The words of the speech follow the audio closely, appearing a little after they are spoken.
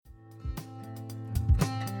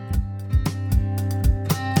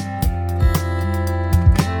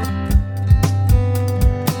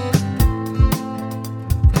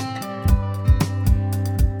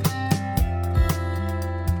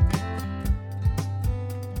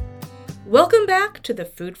Welcome back to the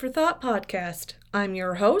Food for Thought podcast. I'm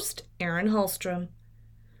your host, Erin Hallstrom.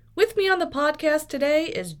 With me on the podcast today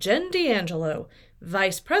is Jen D'Angelo,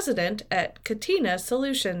 Vice President at Catena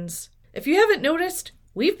Solutions. If you haven't noticed,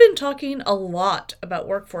 we've been talking a lot about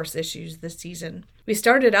workforce issues this season. We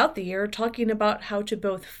started out the year talking about how to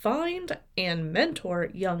both find and mentor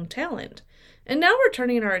young talent, and now we're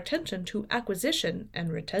turning our attention to acquisition and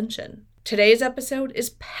retention. Today's episode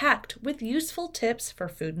is packed with useful tips for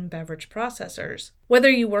food and beverage processors.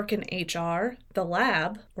 Whether you work in HR, the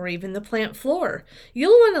lab, or even the plant floor,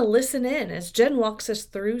 you'll want to listen in as Jen walks us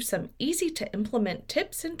through some easy-to-implement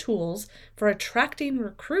tips and tools for attracting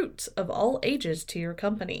recruits of all ages to your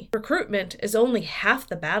company. Recruitment is only half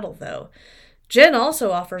the battle, though. Jen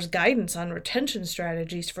also offers guidance on retention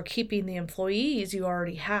strategies for keeping the employees you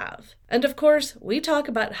already have. And of course, we talk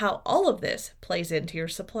about how all of this plays into your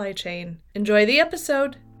supply chain. Enjoy the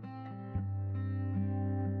episode!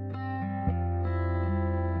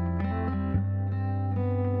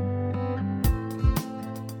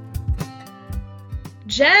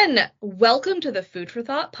 Jen, welcome to the Food for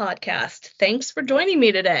Thought podcast. Thanks for joining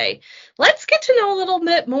me today. Let's get to know a little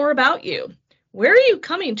bit more about you. Where are you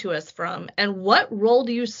coming to us from, and what role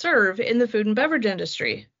do you serve in the food and beverage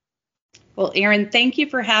industry? Well, Erin, thank you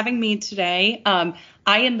for having me today. I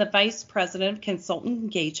am the Vice President of Consultant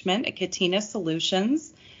Engagement at Catena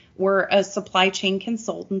Solutions. We're a supply chain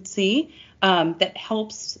consultancy that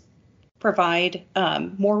helps provide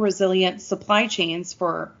more resilient supply chains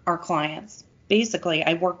for our clients. Basically,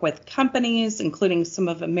 I work with companies, including some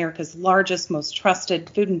of America's largest, most trusted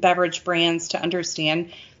food and beverage brands, to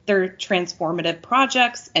understand their transformative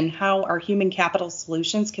projects and how our human capital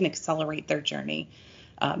solutions can accelerate their journey.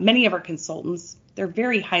 Many of our consultants, they're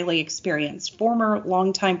very highly experienced, former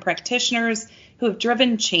longtime practitioners who have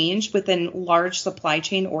driven change within large supply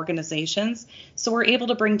chain organizations. So we're able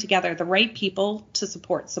to bring together the right people to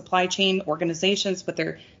support supply chain organizations with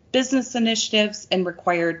their business initiatives and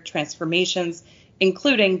required transformations,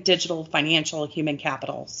 including digital, financial, human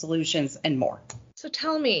capital solutions, and more. So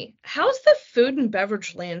tell me, how's the food and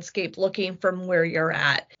beverage landscape looking from where you're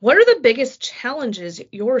at? What are the biggest challenges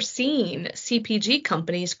you're seeing CPG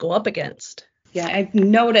companies go up against? Yeah, I've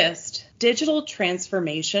noticed digital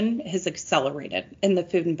transformation has accelerated in the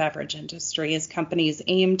food and beverage industry as companies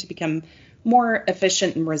aim to become more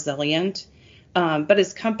efficient and resilient. But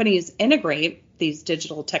as companies integrate these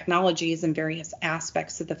digital technologies in various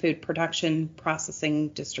aspects of the food production, processing,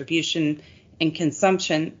 distribution, and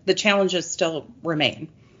consumption, the challenges still remain.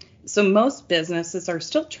 So most businesses are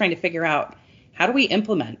still trying to figure out, how do we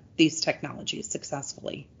implement these technologies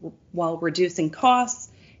successfully while reducing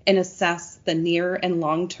costs and assess the near and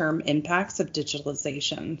long-term impacts of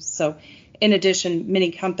digitalization? So in addition,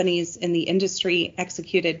 many companies in the industry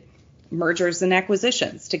executed mergers and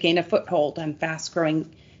acquisitions to gain a foothold on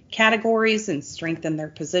fast-growing categories and strengthen their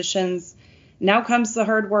positions. Now comes the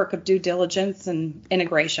hard work of due diligence and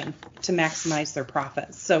integration to maximize their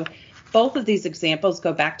profits. So both of these examples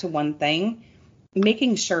go back to one thing,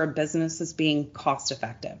 making sure a business is being cost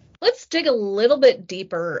effective. Let's dig a little bit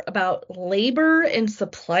deeper about labor and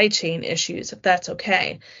supply chain issues, if that's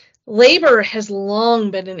okay. Labor has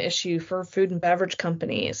long been an issue for food and beverage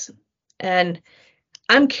companies. And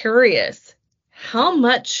I'm curious, how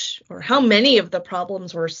much or how many of the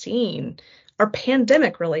problems we're seeing are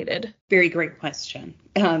pandemic related? Very great question.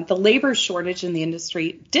 The labor shortage in the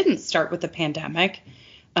industry didn't start with the pandemic.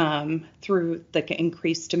 Through the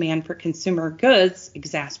increased demand for consumer goods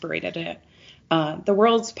exacerbated it. The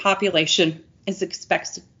world's population is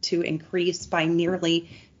expected to increase by nearly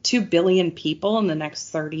 2 billion people in the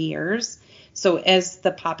next 30 years. So as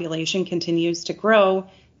the population continues to grow,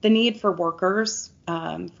 the need for workers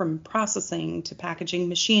from processing to packaging,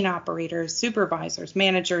 machine operators, supervisors,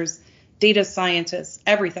 managers, data scientists,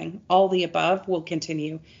 everything, all the above will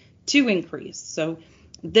continue to increase. So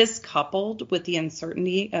this, coupled with the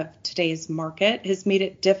uncertainty of today's market, has made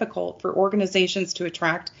it difficult for organizations to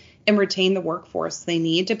attract and retain the workforce they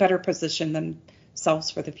need to better position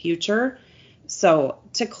themselves for the future. So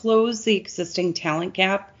to close the existing talent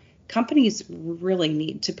gap, companies really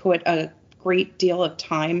need to put a great deal of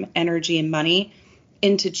time, energy, and money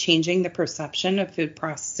into changing the perception of food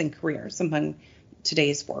processing careers among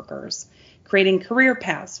today's workers, creating career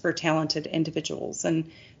paths for talented individuals,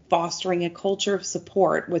 and fostering a culture of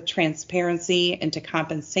support with transparency into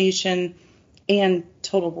compensation and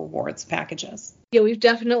total rewards packages. Yeah, we've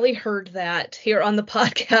definitely heard that here on the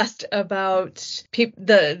podcast about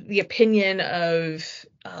the opinion of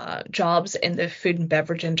jobs in the food and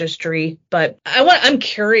beverage industry. But I'm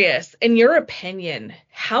curious, in your opinion,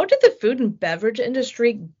 how did the food and beverage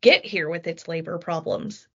industry get here with its labor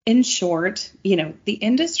problems? In short, the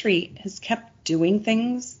industry has kept doing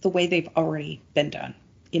things the way they've already been done.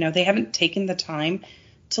 They haven't taken the time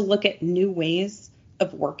to look at new ways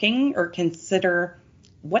of working or consider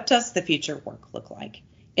what does the future work look like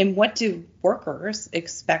and what do workers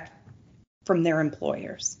expect from their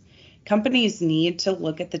employers. Companies need to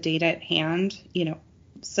look at the data at hand,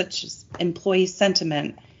 such as employee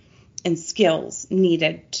sentiment and skills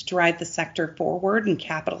needed to drive the sector forward and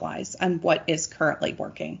capitalize on what is currently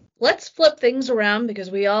working. Let's flip things around because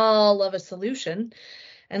we all love a solution,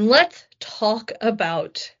 and let's talk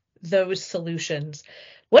about those solutions.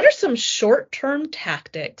 What are some short-term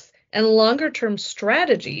tactics and longer-term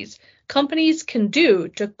strategies companies can do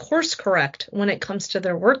to course correct when it comes to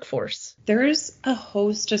their workforce? There's a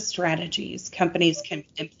host of strategies companies can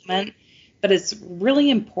implement, but it's really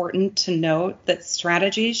important to note that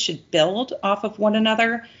strategies should build off of one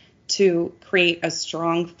another to create a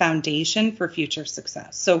strong foundation for future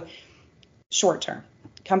success. So, short term,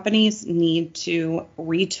 companies need to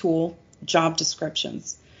retool job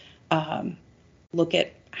descriptions, look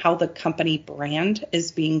at how the company brand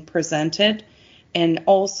is being presented, and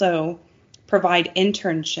also provide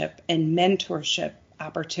internship and mentorship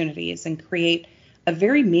opportunities and create a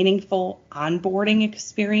very meaningful onboarding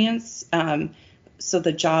experience so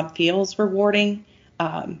the job feels rewarding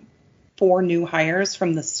for new hires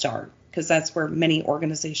from the start, because that's where many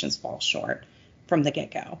organizations fall short from the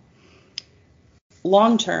get-go.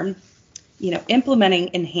 Long term,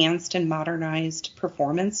 implementing enhanced and modernized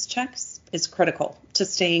performance checks is critical to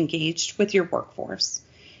stay engaged with your workforce.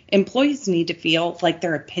 Employees need to feel like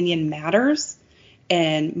their opinion matters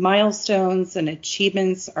and milestones and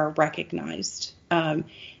achievements are recognized.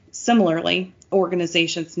 Similarly,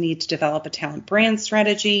 organizations need to develop a talent brand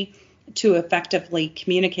strategy to effectively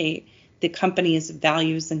communicate the company's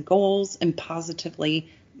values and goals and positively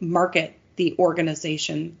market the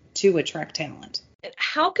organization to attract talent.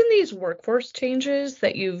 How can these workforce changes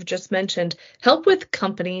that you've just mentioned help with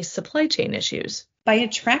company supply chain issues? By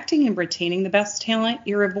attracting and retaining the best talent,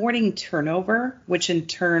 you're avoiding turnover, which in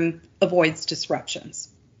turn avoids disruptions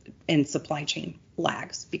in supply chain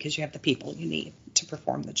lags because you have the people you need to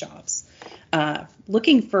perform the jobs.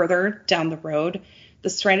 Looking further down the road,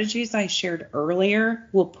 the strategies I shared earlier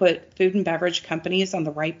will put food and beverage companies on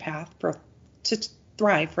the right path to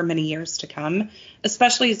thrive for many years to come,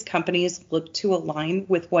 especially as companies look to align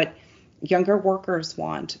with what younger workers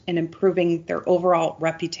want and improving their overall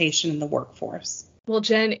reputation in the workforce. Well,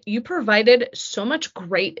 Jen, you provided so much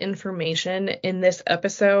great information in this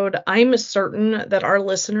episode. I'm certain that our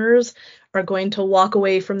listeners are going to walk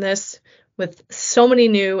away from this with so many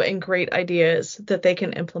new and great ideas that they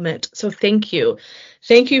can implement. So thank you.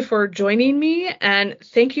 Thank you for joining me, and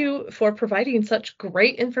thank you for providing such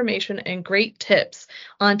great information and great tips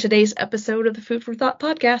on today's episode of the Food for Thought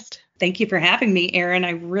podcast. Thank you for having me, Erin.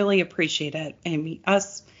 I really appreciate it. And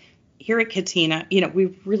us here at Catena, we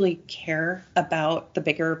really care about the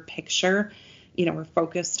bigger picture. We're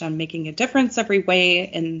focused on making a difference every way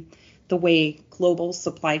in the way global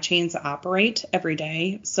supply chains operate every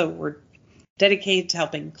day. So we're dedicated to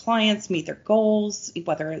helping clients meet their goals,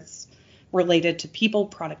 whether it's related to people,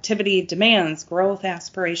 productivity, demands, growth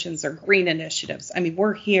aspirations, or green initiatives.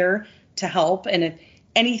 We're here to help. And if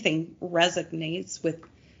anything resonates with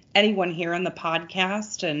anyone here on the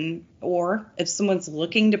podcast, or if someone's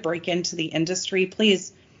looking to break into the industry,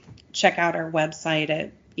 please check out our website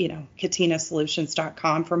at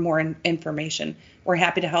catenasolutions.com for more information. We're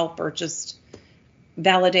happy to help or just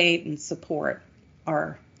validate and support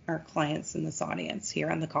our clients in this audience here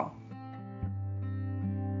on the call.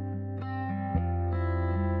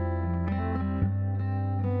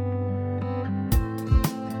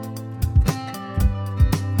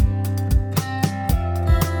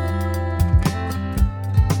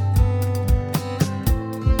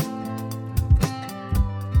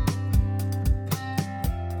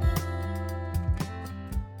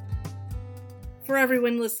 For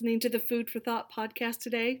everyone listening to the Food for Thought podcast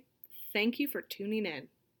today, thank you for tuning in.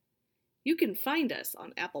 You can find us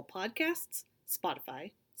on Apple Podcasts,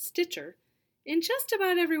 Spotify, Stitcher, and just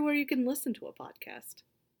about everywhere you can listen to a podcast.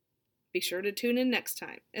 Be sure to tune in next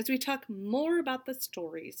time as we talk more about the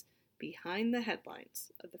stories behind the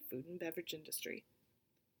headlines of the food and beverage industry.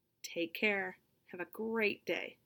 Take care. Have a great day.